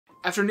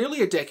After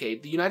nearly a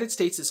decade, the United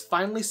States is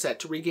finally set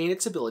to regain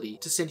its ability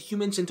to send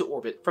humans into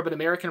orbit from an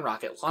American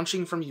rocket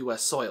launching from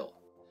US soil.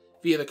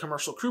 Via the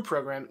Commercial Crew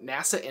program,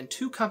 NASA and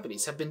 2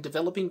 companies have been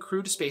developing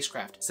crewed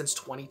spacecraft since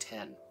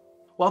 2010.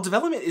 While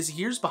development is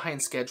years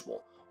behind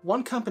schedule,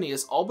 one company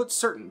is all but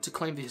certain to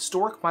claim the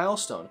historic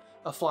milestone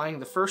of flying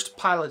the first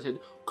piloted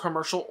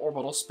commercial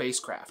orbital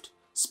spacecraft,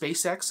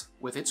 SpaceX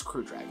with its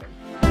Crew Dragon.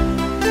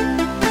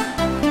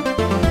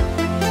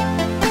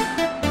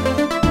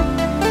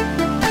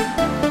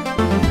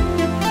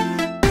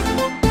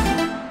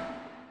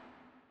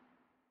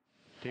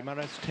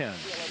 T-minus 10,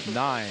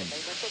 9,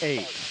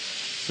 8,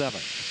 7,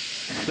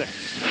 6,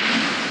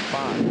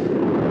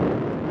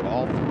 5.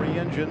 All 3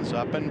 engines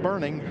up and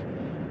burning.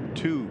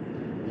 2,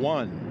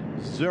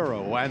 1,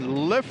 0, and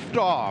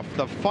liftoff.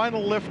 The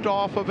final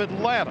liftoff of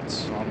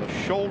Atlantis on the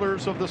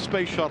shoulders of the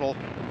space shuttle.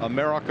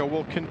 America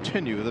will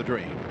continue the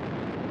dream.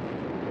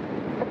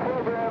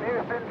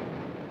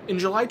 In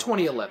July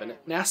 2011,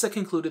 NASA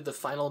concluded the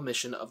final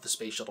mission of the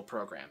Space Shuttle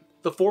program.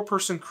 The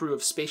 4-person crew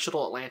of Space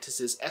Shuttle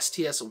Atlantis'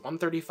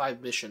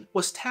 STS-135 mission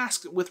was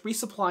tasked with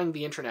resupplying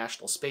the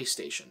International Space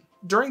Station.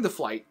 During the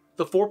flight,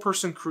 the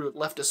 4-person crew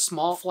left a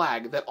small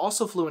flag that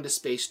also flew into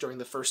space during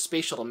the first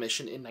Space Shuttle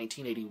mission in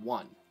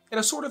 1981. In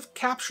a sort of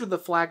capture the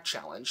flag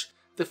challenge,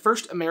 the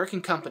first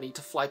American company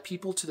to fly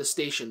people to the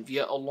station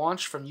via a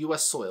launch from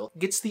US soil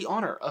gets the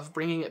honor of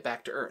bringing it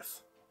back to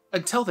Earth.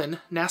 Until then,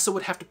 NASA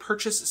would have to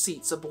purchase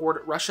seats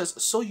aboard Russia's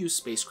Soyuz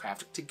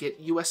spacecraft to get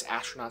US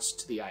astronauts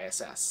to the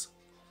ISS.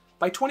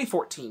 By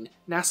 2014,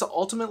 NASA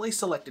ultimately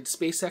selected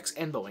SpaceX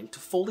and Boeing to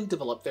fully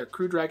develop their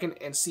Crew Dragon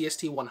and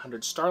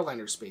CST-100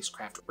 Starliner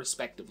spacecraft,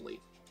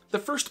 respectively. The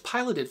first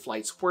piloted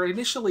flights were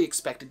initially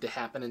expected to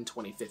happen in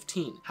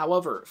 2015.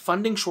 However,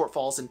 funding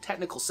shortfalls and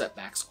technical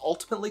setbacks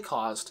ultimately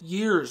caused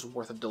years'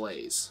 worth of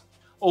delays.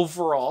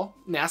 Overall,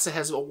 NASA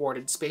has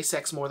awarded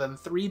SpaceX more than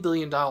 $3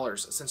 billion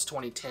since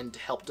 2010 to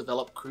help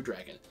develop Crew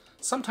Dragon,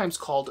 sometimes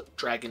called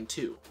Dragon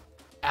 2.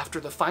 After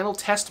the final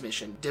test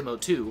mission, Demo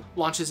 2,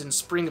 launches in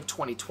spring of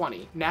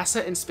 2020,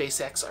 NASA and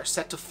SpaceX are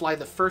set to fly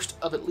the first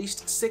of at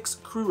least 6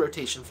 crew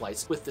rotation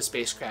flights with the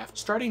spacecraft,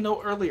 starting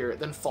no earlier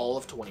than fall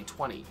of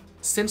 2020.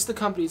 Since the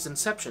company's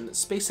inception,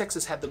 SpaceX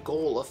has had the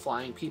goal of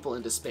flying people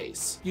into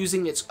space.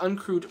 Using its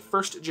uncrewed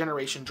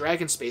first-generation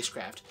Dragon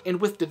spacecraft,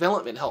 and with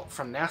development help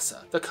from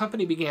NASA, the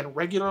company began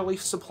regularly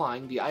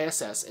supplying the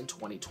ISS in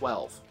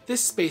 2012.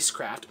 This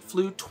spacecraft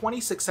flew 20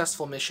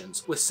 successful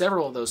missions, with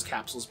several of those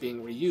capsules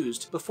being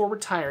reused before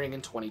retiring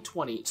in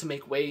 2020 to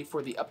make way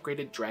for the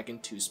upgraded Dragon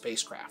 2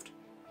 spacecraft.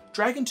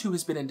 Dragon 2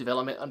 has been in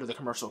development under the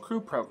Commercial Crew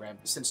program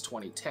since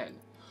 2010.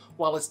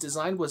 While its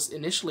design was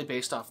initially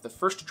based off the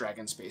first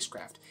Dragon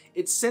spacecraft,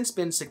 it's since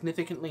been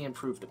significantly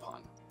improved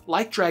upon.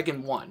 Like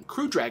Dragon 1,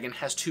 Crew Dragon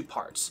has 2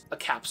 parts, a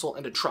capsule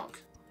and a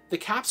trunk. The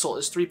capsule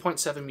is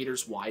 3.7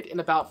 meters wide and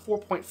about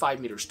 4.5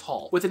 meters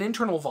tall, with an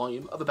internal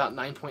volume of about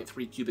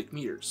 9.3 cubic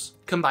meters.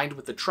 Combined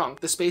with the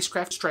trunk, the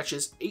spacecraft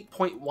stretches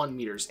 8.1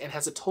 meters and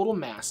has a total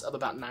mass of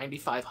about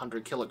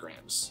 9,500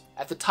 kilograms.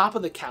 At the top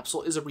of the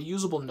capsule is a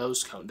reusable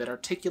nose cone that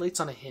articulates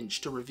on a hinge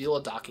to reveal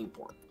a docking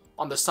port.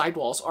 On the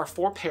sidewalls are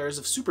 4 pairs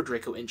of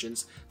SuperDraco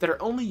engines that are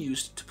only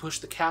used to push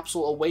the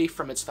capsule away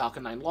from its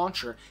Falcon 9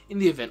 launcher in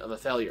the event of a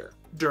failure.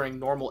 During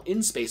normal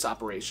in-space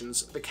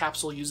operations, the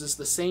capsule uses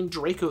the same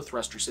Draco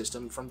thruster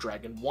system from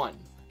Dragon 1.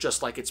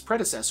 Just like its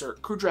predecessor,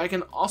 Crew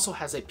Dragon also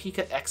has a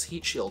Pika X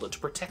heat shield to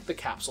protect the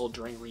capsule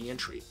during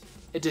re-entry.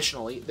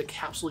 Additionally, the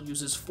capsule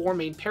uses 4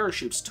 main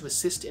parachutes to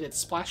assist in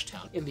its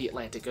splashdown in the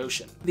Atlantic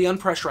Ocean. The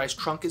unpressurized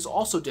trunk is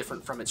also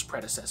different from its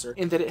predecessor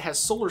in that it has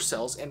solar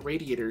cells and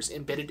radiators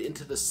embedded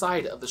into the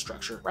side of the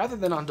structure rather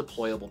than on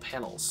deployable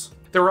panels.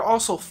 There are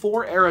also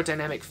 4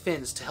 aerodynamic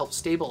fins to help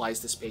stabilize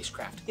the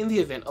spacecraft in the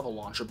event of a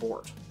launch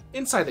abort.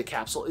 Inside the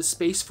capsule is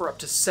space for up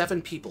to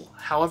 7 people,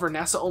 however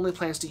NASA only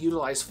plans to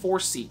utilize 4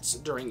 seats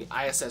during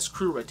ISS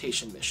crew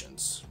rotation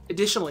missions.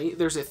 Additionally,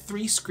 there's a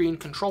 3-screen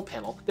control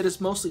panel that is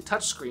mostly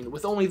touchscreen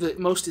with only the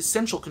most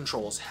essential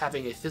controls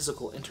having a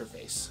physical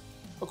interface.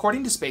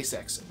 According to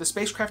SpaceX, the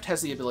spacecraft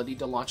has the ability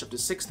to launch up to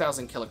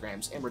 6,000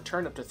 kilograms and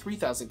return up to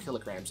 3,000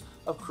 kilograms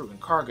of crew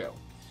and cargo.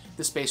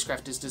 The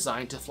spacecraft is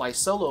designed to fly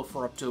solo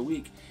for up to a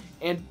week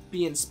and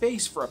be in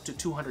space for up to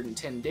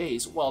 210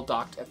 days while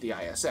docked at the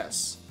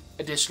ISS.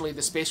 Additionally,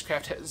 the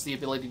spacecraft has the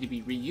ability to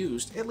be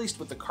reused, at least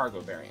with the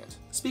cargo variant.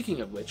 Speaking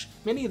of which,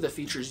 many of the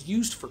features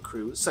used for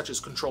crew, such as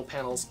control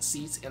panels,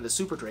 seats, and the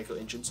SuperDraco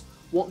engines,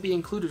 won't be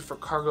included for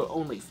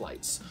cargo-only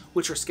flights,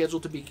 which are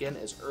scheduled to begin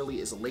as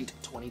early as late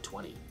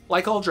 2020.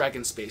 Like all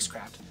Dragon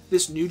spacecraft,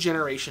 this new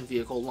generation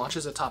vehicle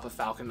launches atop a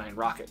Falcon 9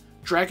 rocket.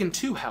 Dragon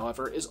 2,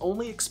 however, is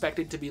only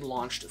expected to be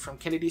launched from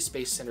Kennedy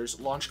Space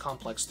Center's Launch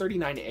Complex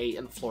 39A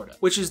in Florida,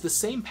 which is the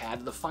same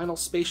pad the final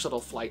space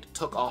shuttle flight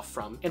took off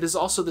from and is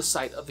also the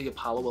site of the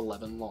Apollo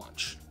 11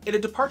 launch. In a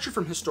departure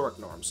from historic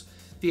norms,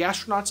 the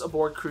astronauts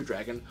aboard Crew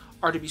Dragon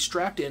are to be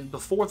strapped in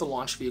before the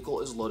launch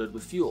vehicle is loaded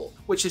with fuel,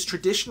 which has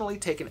traditionally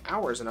taken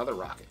hours in other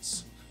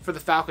rockets. For the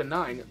Falcon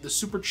 9, the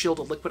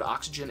super-chilled liquid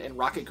oxygen and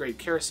rocket-grade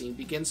kerosene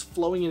begins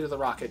flowing into the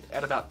rocket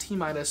at about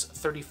T-minus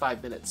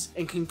 35 minutes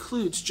and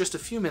concludes just a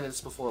few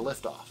minutes before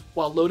liftoff.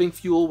 While loading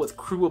fuel with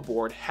crew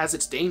aboard has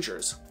its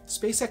dangers,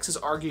 SpaceX has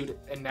argued,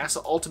 and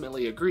NASA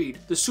ultimately agreed,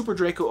 the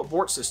SuperDraco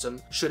abort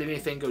system, should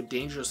anything go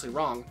dangerously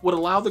wrong, would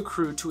allow the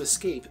crew to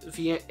escape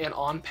via an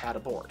on-pad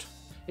abort.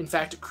 In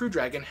fact, Crew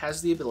Dragon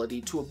has the ability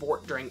to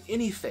abort during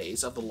any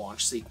phase of the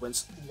launch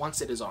sequence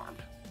once it is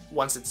armed.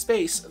 Once in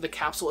space, the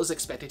capsule is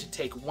expected to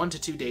take 1 to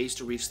 2 days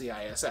to reach the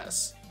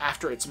ISS.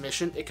 After its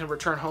mission, it can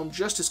return home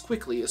just as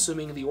quickly,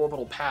 assuming the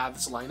orbital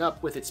paths line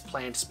up with its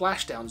planned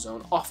splashdown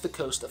zone off the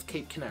coast of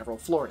Cape Canaveral,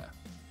 Florida.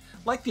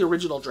 Like the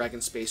original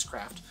Dragon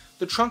spacecraft,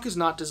 the trunk is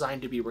not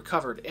designed to be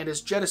recovered and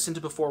is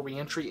jettisoned before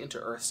re-entry into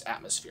Earth's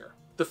atmosphere.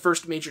 The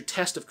first major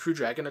test of Crew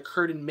Dragon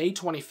occurred in May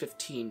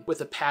 2015 with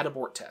a pad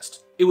abort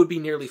test. It would be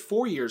nearly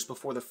 4 years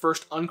before the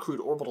first uncrewed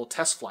orbital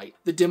test flight,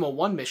 the Demo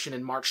 1 mission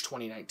in March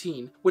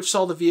 2019, which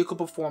saw the vehicle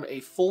perform a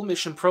full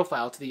mission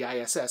profile to the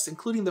ISS,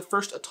 including the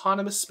first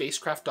autonomous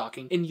spacecraft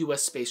docking in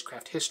US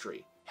spacecraft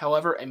history.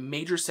 However, a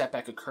major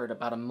setback occurred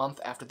about a month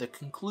after the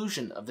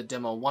conclusion of the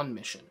Demo 1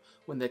 mission,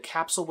 when the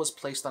capsule was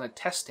placed on a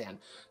test stand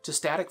to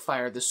static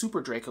fire the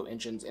SuperDraco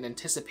engines in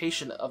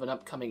anticipation of an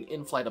upcoming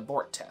in-flight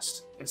abort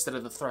test. Instead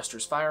of the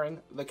thrusters firing,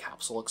 the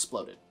capsule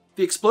exploded.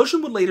 The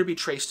explosion would later be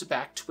traced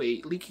back to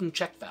a leaking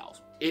check valve.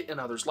 It and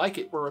others like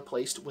it were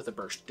replaced with a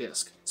burst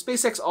disc.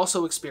 SpaceX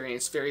also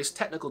experienced various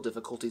technical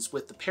difficulties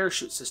with the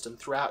parachute system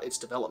throughout its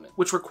development,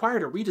 which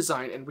required a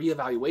redesign and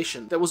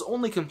reevaluation that was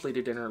only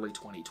completed in early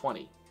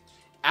 2020.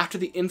 After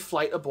the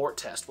in-flight abort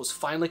test was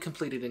finally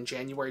completed in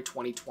January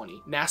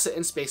 2020, NASA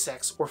and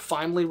SpaceX were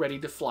finally ready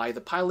to fly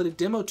the piloted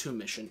Demo 2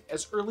 mission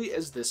as early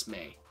as this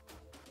May.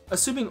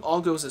 Assuming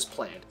all goes as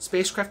planned,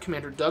 Spacecraft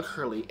Commander Doug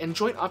Hurley and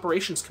Joint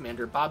Operations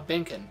Commander Bob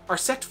Behnken are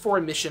set for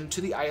a mission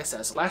to the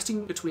ISS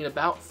lasting between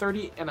about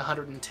 30 and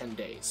 110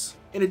 days.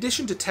 In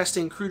addition to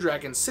testing Crew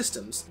Dragon's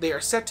systems, they are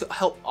set to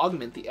help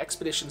augment the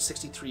Expedition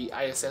 63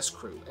 ISS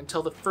crew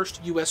until the first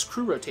US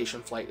crew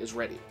rotation flight is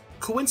ready.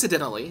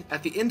 Coincidentally,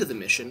 at the end of the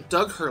mission,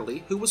 Doug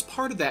Hurley, who was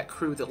part of that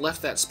crew that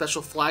left that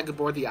special flag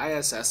aboard the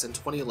ISS in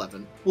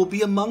 2011, will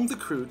be among the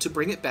crew to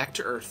bring it back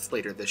to Earth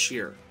later this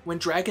year. When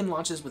Dragon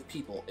launches with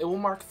people, it will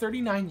mark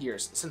 39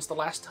 years since the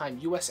last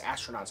time US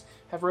astronauts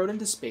have rode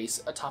into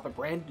space atop a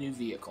brand new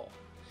vehicle.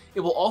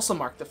 It will also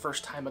mark the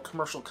first time a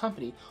commercial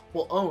company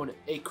will own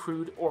a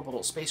crewed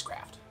orbital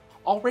spacecraft.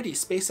 Already,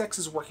 SpaceX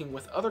is working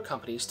with other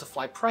companies to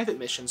fly private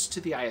missions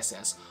to the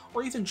ISS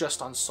or even just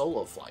on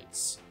solo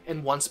flights.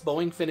 And once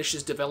Boeing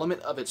finishes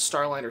development of its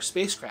Starliner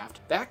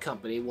spacecraft, that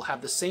company will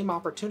have the same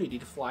opportunity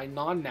to fly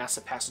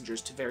non-NASA passengers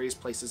to various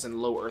places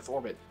in low Earth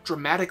orbit,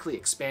 dramatically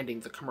expanding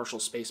the commercial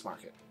space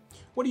market.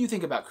 What do you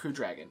think about Crew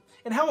Dragon?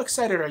 And how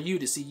excited are you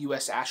to see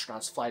US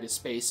astronauts fly to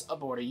space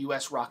aboard a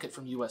US rocket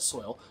from US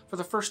soil for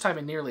the first time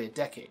in nearly a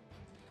decade?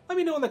 Let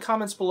me know in the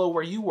comments below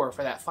where you were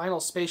for that final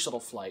space shuttle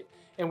flight,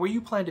 and where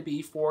you plan to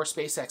be for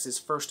SpaceX's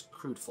first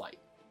crewed flight.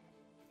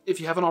 If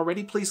you haven't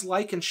already, please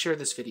like and share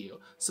this video,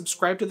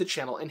 subscribe to the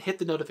channel and hit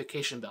the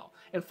notification bell,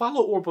 and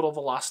follow Orbital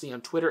Velocity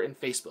on Twitter and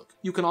Facebook.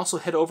 You can also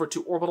head over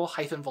to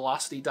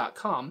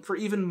orbital-velocity.com for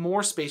even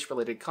more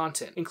space-related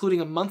content,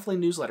 including a monthly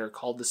newsletter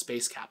called The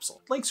Space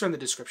Capsule. Links are in the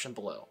description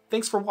below.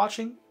 Thanks for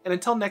watching, and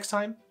until next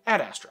time, ad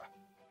Astra.